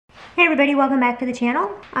Hey everybody, welcome back to the channel.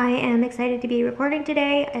 I am excited to be recording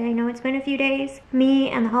today, and I know it's been a few days. Me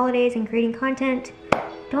and the holidays and creating content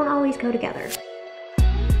don't always go together.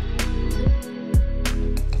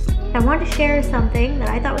 I wanted to share something that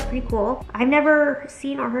I thought was pretty cool. I've never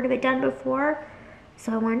seen or heard of it done before,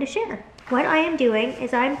 so I wanted to share. What I am doing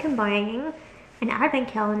is I'm combining an advent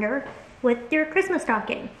calendar with your Christmas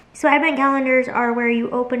stocking. So advent calendars are where you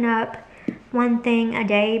open up one thing a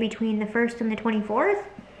day between the 1st and the 24th.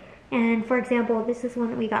 And for example, this is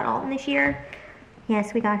one that we got Alton this year.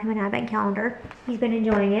 Yes, we got him an advent calendar. He's been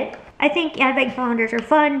enjoying it. I think advent calendars are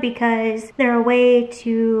fun because they're a way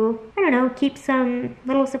to, I don't know, keep some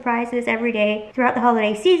little surprises every day throughout the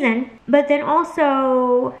holiday season. But then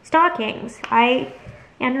also stockings.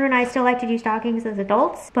 Andrew and I still like to do stockings as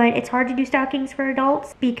adults, but it's hard to do stockings for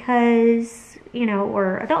adults because, you know,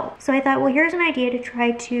 we're adults. So I thought, well, here's an idea to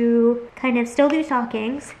try to kind of still do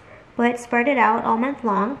stockings, but spread it out all month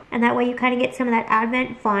long, and that way you kind of get some of that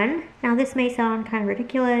advent fun. Now this may sound kind of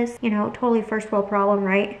ridiculous, you know, totally first world problem,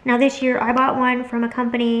 right? Now this year I bought one from a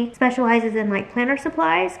company specializes in like planner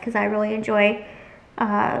supplies because I really enjoy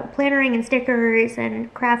plannering and stickers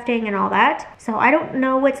and crafting and all that. So I don't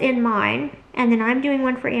know what's in mine. And then I'm doing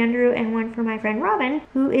one for Andrew and one for my friend Robin,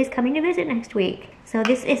 who is coming to visit next week. So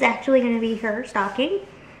this is actually going to be her stocking,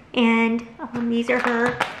 and these are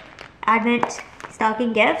her advent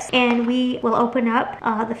stocking gifts, and we will open up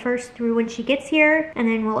the first through when she gets here, and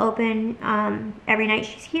then we'll open every night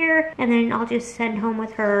she's here, and then I'll just send home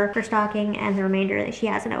with her stocking and the remainder that she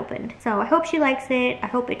hasn't opened. So I hope she likes it. I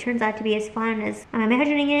hope it turns out to be as fun as I'm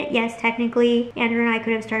imagining it. Yes, technically Andrew and I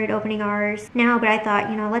could have started opening ours now, but I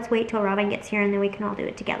thought, you know, let's wait till Robin gets here and then we can all do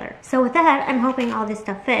it together. So with that, I'm hoping all this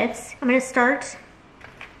stuff fits. I'm gonna start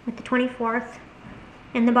with the 24th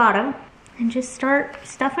in the bottom and just start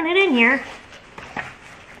stuffing it in here.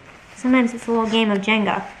 Sometimes it's a little game of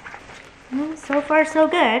Jenga. Well, so far so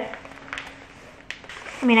good.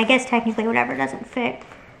 I mean, I guess technically whatever doesn't fit,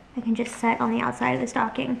 I can just set on the outside of the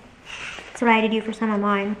stocking. That's what I had to do for some of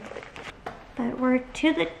mine. But we're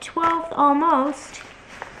to the 12th almost,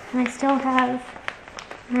 and I still have,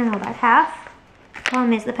 I don't know, about half.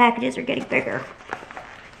 Problem is the packages are getting bigger.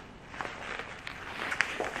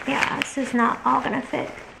 Yeah, this is not all gonna fit.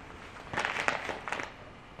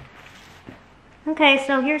 Okay,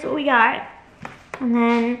 so here's what we got, and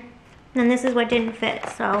then this is what didn't fit,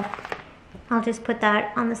 so I'll just put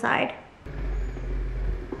that on the side.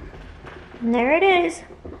 And there it is,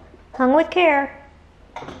 hung with care,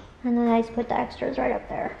 and then I just put the extras right up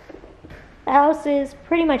there. The house is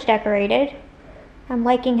pretty much decorated. I'm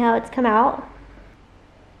liking how it's come out.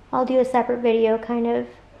 I'll do a separate video kind of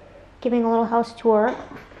giving a little house tour.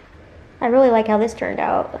 I really like how this turned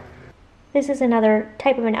out. This is another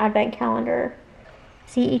type of an advent calendar.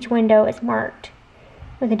 See, each window is marked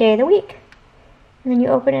with a day of the week. And then you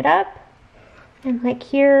open it up, and like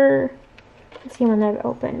here, let's see when I've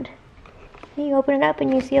opened. And you open it up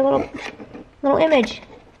and you see a little image.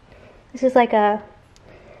 This is like a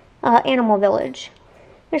animal village.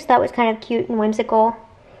 I just thought it was kind of cute and whimsical.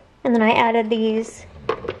 And then I added these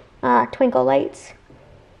twinkle lights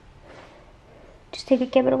just to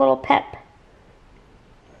give it a little pep.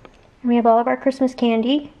 And we have all of our Christmas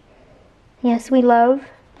candy. Yes, we love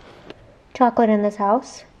chocolate in this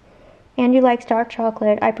house. Andy likes dark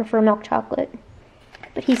chocolate. I prefer milk chocolate.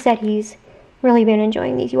 But he said he's really been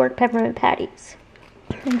enjoying these York peppermint patties.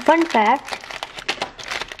 And fun fact,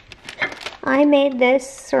 I made this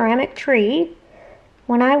ceramic tree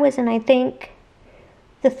when I was in, I think,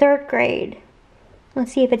 the 3rd grade.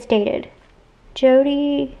 Let's see if it's dated.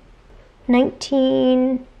 Jody,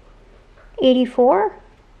 1984?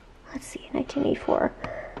 Let's see, 1984.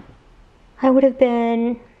 I would have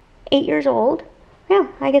been 8 years old. Yeah,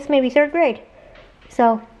 I guess maybe 3rd grade.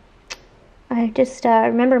 So I just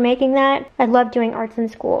remember making that. I loved doing arts in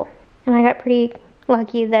school. And I got pretty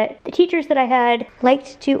lucky that the teachers that I had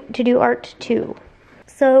liked to do art too.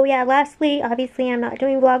 So yeah, lastly, obviously I'm not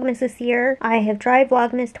doing Vlogmas this year. I have tried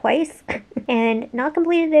Vlogmas twice and not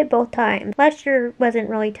completed it both times. Last year wasn't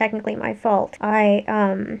really technically my fault. I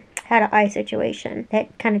had an eye situation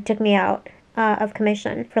that kind of took me out of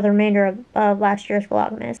commission for the remainder of last year's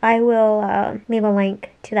Vlogmas. I will leave a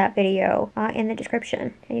link to that video in the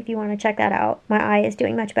description if you want to check that out. My eye is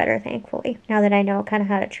doing much better, thankfully, now that I know kind of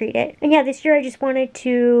how to treat it. And yeah, this year I just wanted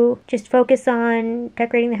to just focus on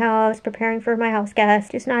decorating the house, preparing for my house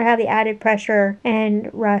guests, just not have the added pressure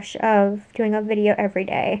and rush of doing a video every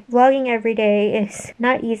day. Vlogging every day is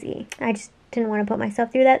not easy. I just didn't want to put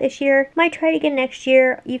myself through that this year. Might try it again next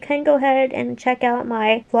year. You can go ahead and check out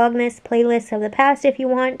my Vlogmas playlist of the past if you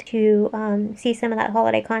want to see some of that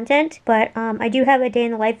holiday content. But I do have a day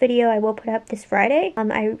in the life video I will put up this Friday.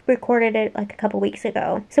 I recorded it like a couple weeks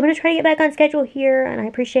ago. So I'm going to try to get back on schedule here, and I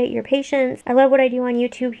appreciate your patience. I love what I do on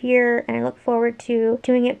YouTube here, and I look forward to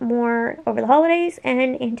doing it more over the holidays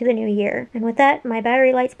and into the new year. And with that, my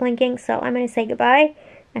battery light's blinking, so I'm going to say goodbye,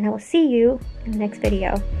 and I will see you in the next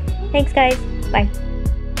video. Thanks, guys. Bye.